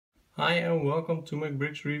Hi and welcome to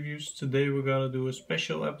McBricks Reviews. Today we're gonna do a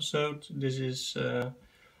special episode. This is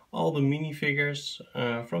all the minifigures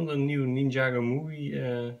from the new Ninjago movie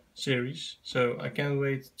series. So I can't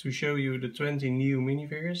wait to show you the 20 new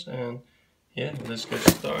minifigures, and yeah, let's get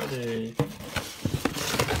started.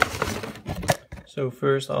 So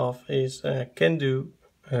first off is Kendo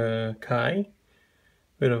Kai,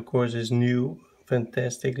 with of course his new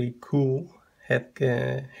fantastically cool head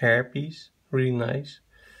hairpiece, really nice.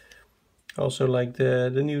 Also like the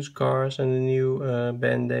new scars and the new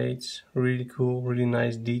band-aids, really cool, really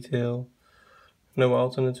nice detail. No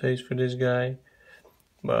alternate face for this guy,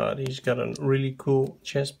 but he's got a really cool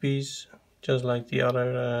chest piece, just like the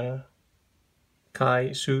other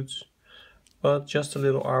Kai suits, but just a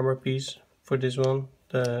little armor piece for this one,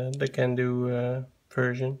 the Kendo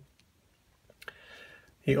version.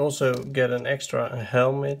 He also get an extra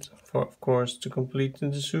helmet for, of course, to complete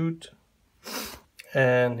the suit,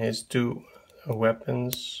 and his two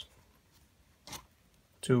weapons,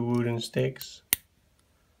 two wooden sticks.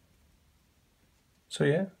 So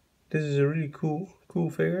yeah, this is a really cool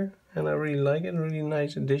figure, and I really like it. Really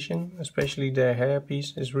nice addition, especially the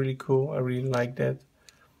hairpiece is really cool. I really like that.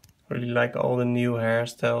 Really like all the new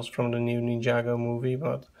hairstyles from the new Ninjago movie,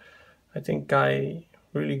 but I think Kai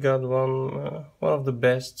really got one of the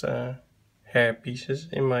best hair pieces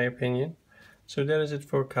in my opinion. So that is it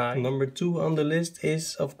for Kai. Number 2 on the list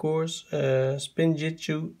is of course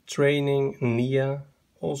Spinjitzu Training Nya.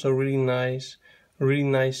 Also really nice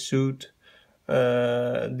suit.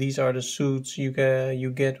 These are the suits you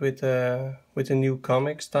get with the new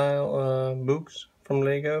comic style books from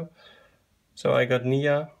Lego. So I got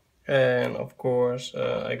Nya, and of course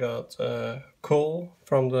I got Cole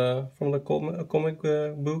from the comic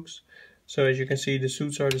books. So as you can see, the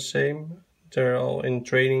suits are the same. They're all in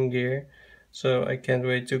training gear. So I can't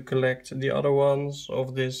wait to collect the other ones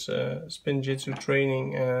of this Spinjitzu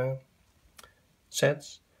Training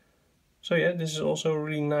sets. So yeah, this is also a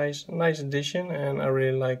really nice addition, and I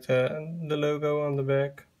really like the logo on the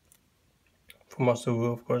back. For Master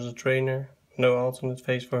Wu, of course, the trainer. No alternate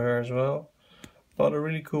face for her as well. But a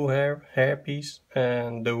really cool hair piece,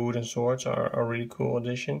 and the wooden swords are a really cool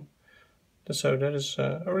addition. So that is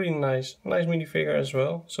a really nice minifigure as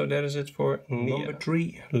well. So that is it for Nya. Number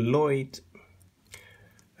 3, Lloyd.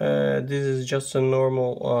 This is just a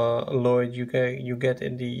normal Lloyd you get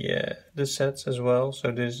in the sets as well. So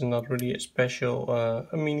this is not really a special a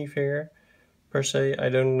minifigure per se. I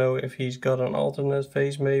don't know if he's got an alternate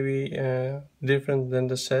face, maybe different than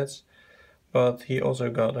the sets, but he also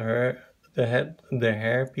got the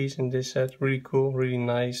hair piece in this set. Really cool, really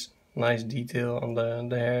nice detail on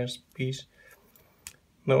the hair piece.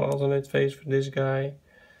 No alternate face for this guy.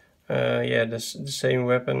 Yeah, the same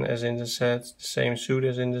weapon as in the sets, the same suit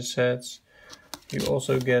as in the sets. You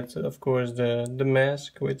also get, of course, the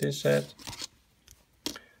mask with this set.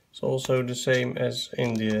 It's also the same as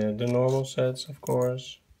in the normal sets, of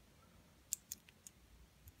course.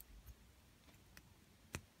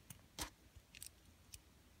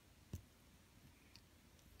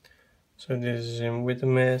 So this is him with the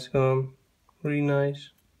mask on, really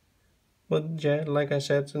nice. But yeah, like I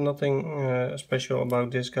said, nothing special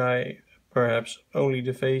about this guy. Perhaps only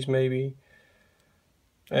the face maybe,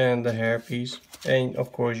 and the hair piece. And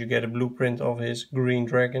of course you get a blueprint of his green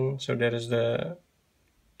dragon. So that is the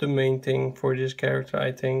main thing for this character,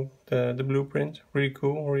 I think. The blueprint, really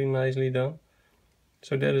cool, really nicely done.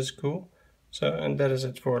 So that is cool. So, and that is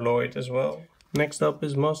it for Lloyd as well. Next up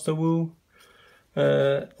is Master Wu.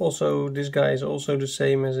 Also, this guy is also the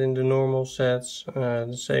same as in the normal sets.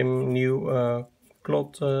 The same new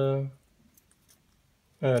cloth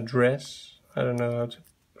dress. I don't know how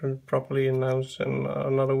to properly announce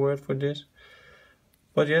another word for this.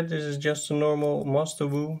 But yeah, this is just a normal Master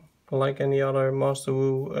Wu, like any other Master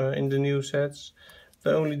Wu in the new sets.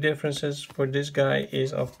 The only differences for this guy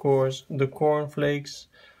is of course the cornflakes.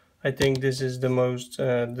 I think this is the most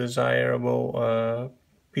desirable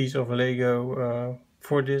piece of Lego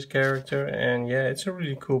for this character, and yeah, it's a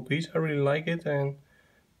really cool piece. I really like it, and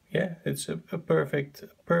yeah, it's a perfect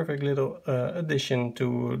little addition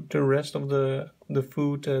to the rest of the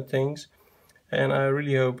food things. And I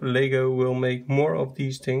really hope Lego will make more of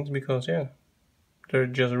these things, because yeah, they're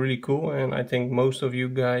just really cool, and I think most of you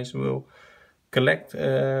guys will collect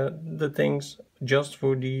the things just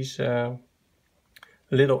for these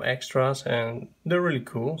little extras, and they're really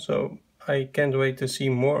cool. So I can't wait to see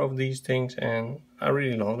more of these things, and I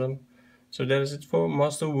really love them. So that is it for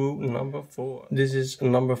Master Wu number 4. This is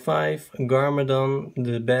number 5, Garmadon,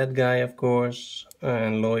 the bad guy of course,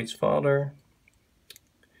 and Lloyd's father.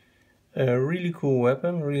 A really cool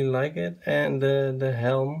weapon, really like it, and the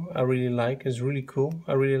helm I really like, it's really cool.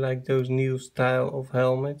 I really like those new style of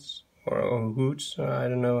helmets or hoods. I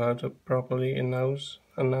don't know how to properly announce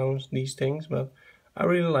these things, but I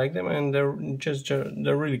really like them, and they're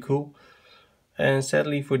really cool. And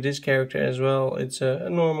sadly for this character as well, it's a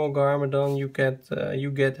normal Garmadon. You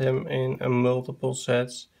get him in multiple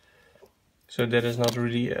sets. So that is not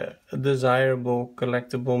really a desirable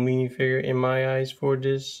collectible minifigure in my eyes for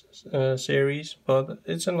this series, but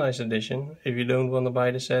it's a nice addition. If you don't want to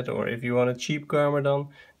buy the set, or if you want a cheap Garmadon,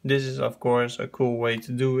 this is of course a cool way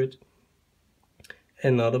to do it,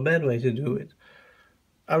 and not a bad way to do it.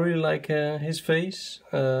 I really like his face.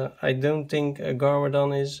 I don't think a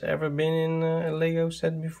Garmadon has ever been in a LEGO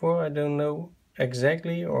set before. I don't know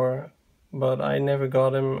exactly, but I never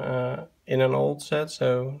got him in an old set,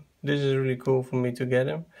 so this is really cool for me to get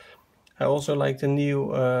him. I also like the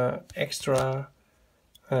new extra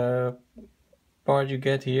part you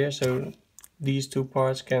get here, so these two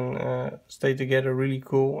parts can stay together really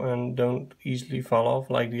cool and don't easily fall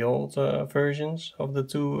off like the old versions of the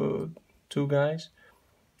two guys.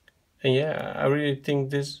 And yeah, I really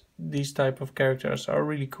think these type of characters are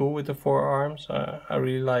really cool with the 4 arms. I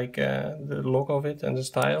really like the look of it and the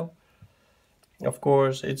style. Of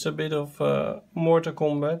course, it's a bit of Mortal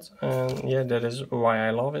Kombat, and yeah, that is why I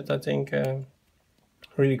love it. I think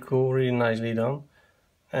really cool, really nicely done,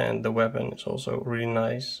 and the weapon is also really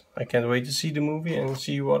nice. I can't wait to see the movie and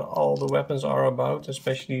see what all the weapons are about,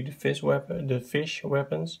 especially the fish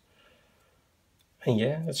weapons. And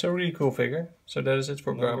yeah, it's a really cool figure. So that is it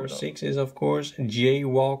for Garmadon. Number 6 is of course Jay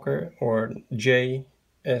Walker, or Jay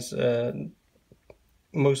as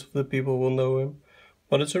most of the people will know him.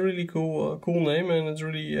 But it's a really cool name, and it's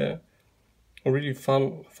really a really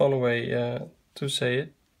fun way to say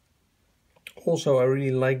it. Also, I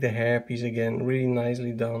really like the hairpiece again, really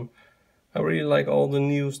nicely done. I really like all the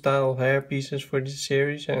new style hair pieces for this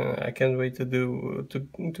series, and I can't wait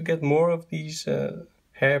to get more of these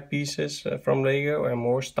hair pieces from LEGO and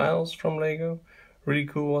more styles from LEGO. Really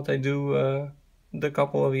cool what they do the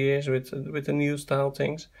couple of years with the new style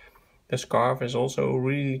things. The scarf is also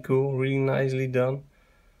really cool, really nicely done.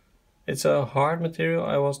 It's a hard material.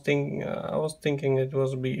 I was thinking it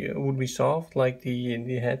would be soft like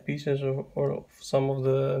the headpieces or some of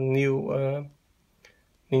the new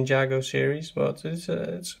Ninjago series, but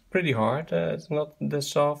it's pretty hard. It's not the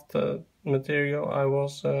soft material I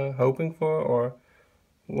was hoping for or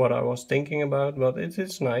what I was thinking about, but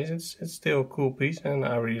it's nice. It's still a cool piece, and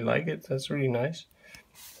I really like it. That's really nice.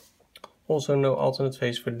 Also, no alternate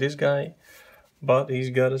face for this guy, but he's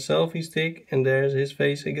got a selfie stick, and there's his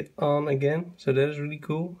face on again, so that is really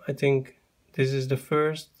cool. I think this is the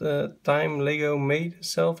first time LEGO made a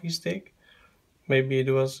selfie stick. Maybe it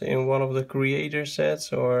was in one of the creator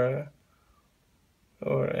sets or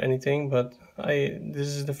anything, but this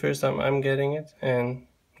is the first time I'm getting it, and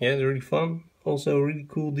yeah, it's really fun. Also really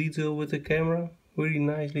cool detail with the camera, really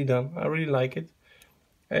nicely done. I really like it,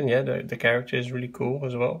 and yeah, the character is really cool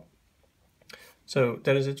as well. So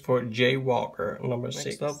that is it for Jay Walker, number 6.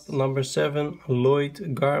 Next up, number 7, Lloyd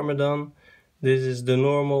Garmadon. This is the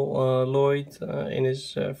normal Lloyd in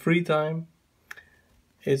his free time.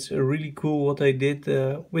 It's really cool what they did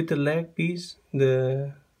with the leg piece.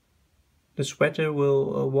 The sweater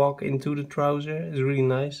will walk into the trouser. It's really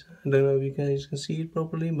nice. I don't know if you guys can see it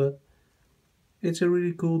properly, but it's a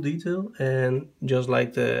really cool detail. And just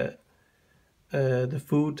like the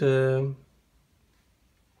food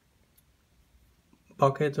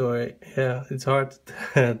bucket, or yeah, it's hard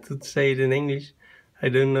to say it in English. I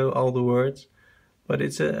don't know all the words, but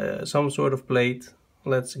it's some sort of plate.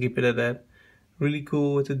 Let's keep it at that. Really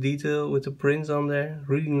cool with the detail, with the prints on there.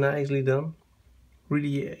 Really nicely done.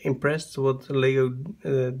 Really impressed what LEGO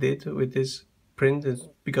did with this print,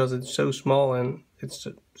 because it's so small and it's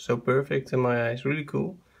so perfect in my eyes. Really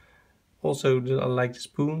cool. Also, I like the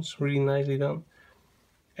spoons. Really nicely done.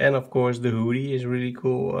 And of course the hoodie is really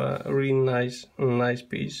cool, a really nice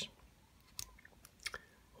piece.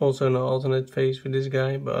 Also no alternate face for this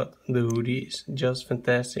guy, but the hoodie is just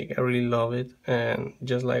fantastic. I really love it. And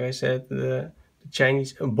just like I said, the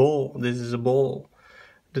Chinese bowl, this is a bowl.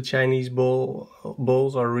 The Chinese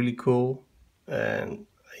bowls are really cool. And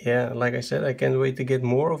yeah, like I said, I can't wait to get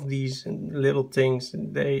more of these little things.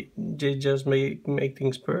 They just make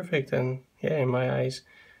things perfect, and yeah, in my eyes,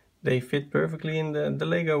 they fit perfectly in the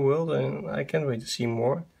LEGO world, and I can't wait to see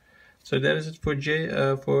more. So that is it for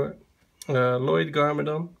Lloyd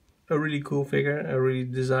Garmadon. A really cool figure, a really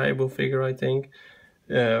desirable figure, I think.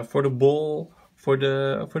 For the bowl, for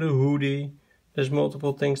the hoodie, there's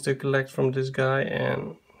multiple things to collect from this guy,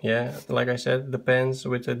 and yeah, like I said, the pants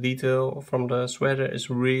with the detail from the sweater is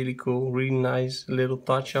really cool, really nice little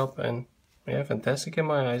touch up, and yeah, fantastic in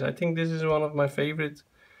my eyes. I think this is one of my favorite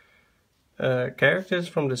characters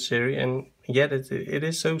from the series, and yet it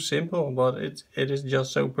is so simple, but it is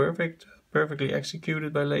just so perfectly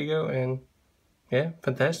executed by LEGO, and yeah,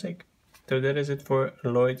 fantastic. So that is it for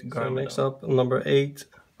Lloyd Garmadon. So next up, number 8,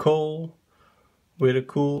 Cole, with a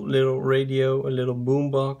cool little radio, a little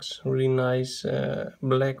boombox, really nice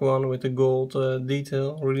black one with the gold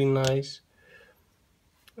detail, really nice.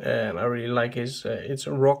 And I really like his it's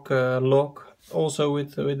a rock lock. Also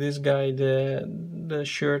with this guy, the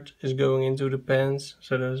shirt is going into the pants,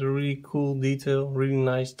 so there's a really cool detail, really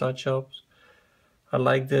nice touch ups. I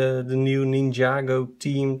like the new Ninjago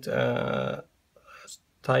themed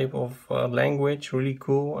type of language, really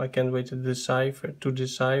cool. I can't wait to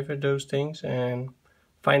decipher those things and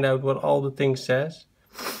find out what all the things says.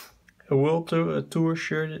 A world tour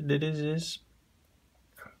shirt that is.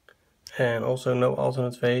 And also no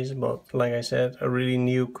alternate face, but like I said, a really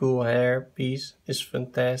new cool hair piece is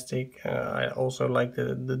fantastic. I also like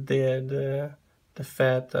the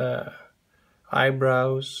fat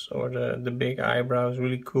eyebrows, or the big eyebrows,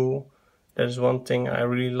 really cool. That is one thing I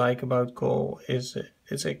really like about Cole, is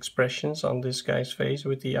its expressions on this guy's face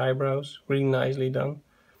with the eyebrows, really nicely done.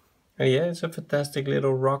 And yeah, it's a fantastic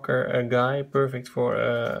little rocker guy, perfect for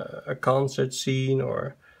a concert scene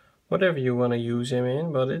or whatever you want to use him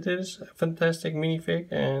in, but it is a fantastic minifig,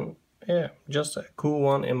 and yeah, just a cool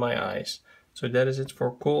one in my eyes. So that is it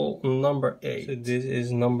for Cole number 8. So this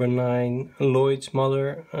is number 9, Lloyd's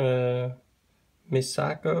mother,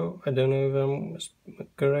 Misako. I don't know if I'm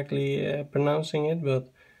correctly pronouncing it, but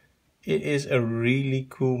it is a really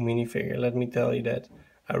cool minifigure, let me tell you that.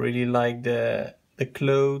 I really like the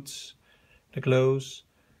clothes,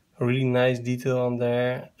 a really nice detail on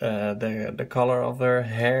there. The color of her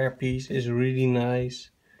hair piece is really nice.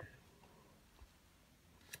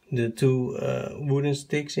 The two wooden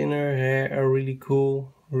sticks in her hair are really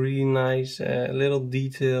cool, really nice little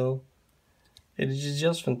detail. It is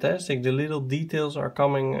just fantastic. The little details are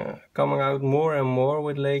coming out more and more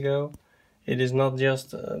with LEGO. It is not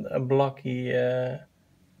just a blocky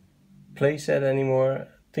playset anymore.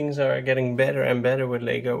 Things are getting better and better with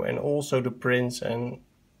LEGO, and also the prints, and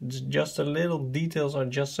just the little details are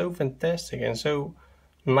just so fantastic and so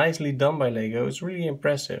nicely done by LEGO. It's really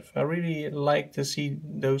impressive. I really like to see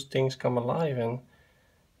those things come alive, and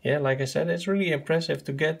yeah, like I said, it's really impressive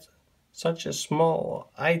to get such a small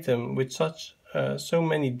item with such so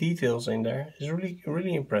many details in there. It's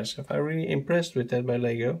really impressive. I'm really impressed with that by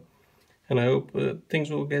LEGO, and I hope things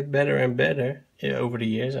will get better and better over the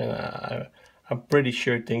years, and I'm pretty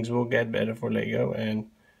sure things will get better for LEGO, and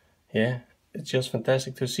yeah, it's just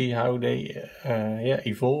fantastic to see how they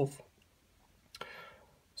evolve.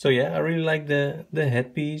 So yeah, I really like the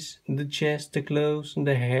headpiece, the chest, the clothes,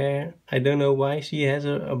 the hair. I don't know why she has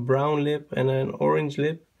a brown lip and an orange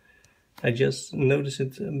lip. I just noticed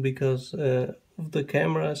it because of the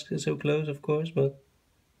camera is so close, of course, but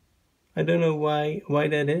I don't know why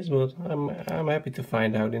that is, but I'm happy to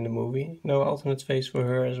find out in the movie. No alternate face for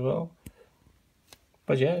her as well.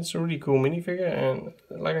 But yeah, it's a really cool minifigure, and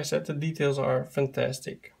like I said, the details are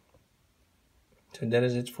fantastic. So that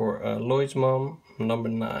is it for Lloyd's mom, number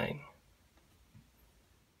 9.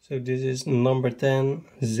 So this is number 10,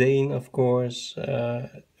 Zane, of course,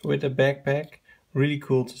 with a backpack. Really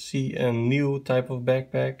cool to see a new type of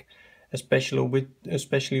backpack, especially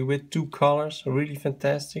with 2 colors. Really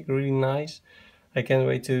fantastic, really nice. I can't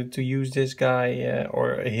wait to use this guy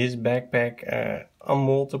or his backpack on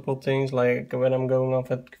multiple things, like when I'm going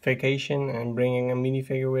off at vacation and bringing a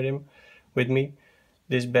minifigure with me.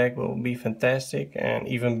 This bag will be fantastic, and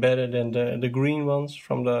even better than the green ones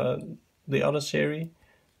from the other series,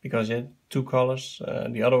 because it had 2 colors.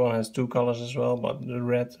 The other one has 2 colors as well, but the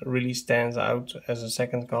red really stands out as a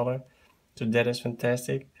second color, so that is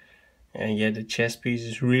fantastic. And yeah, the chest piece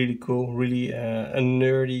is really cool, really a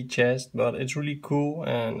nerdy chest, but it's really cool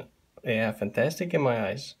and yeah, fantastic in my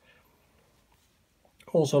eyes.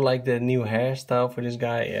 Also like the new hairstyle for this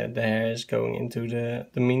guy. The hair is going into the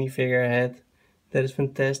minifigure head. That is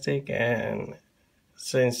fantastic, and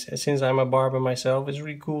since I'm a barber myself, it's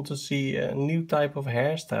really cool to see a new type of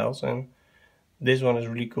hairstyles, and this one is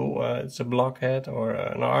really cool. It's a blockhead or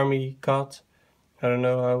an army cut. I don't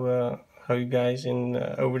know how you guys in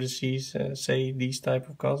over the seas say these type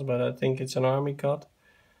of cuts, but I think it's an army cut.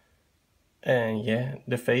 And yeah,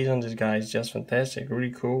 the face on this guy is just fantastic,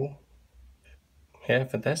 really cool. Yeah,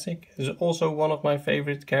 fantastic. It's also one of my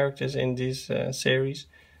favorite characters in this series.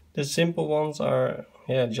 The simple ones are,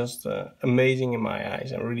 yeah, just amazing in my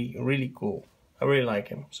eyes and really cool. I really like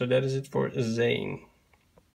him. So that is it for Zane.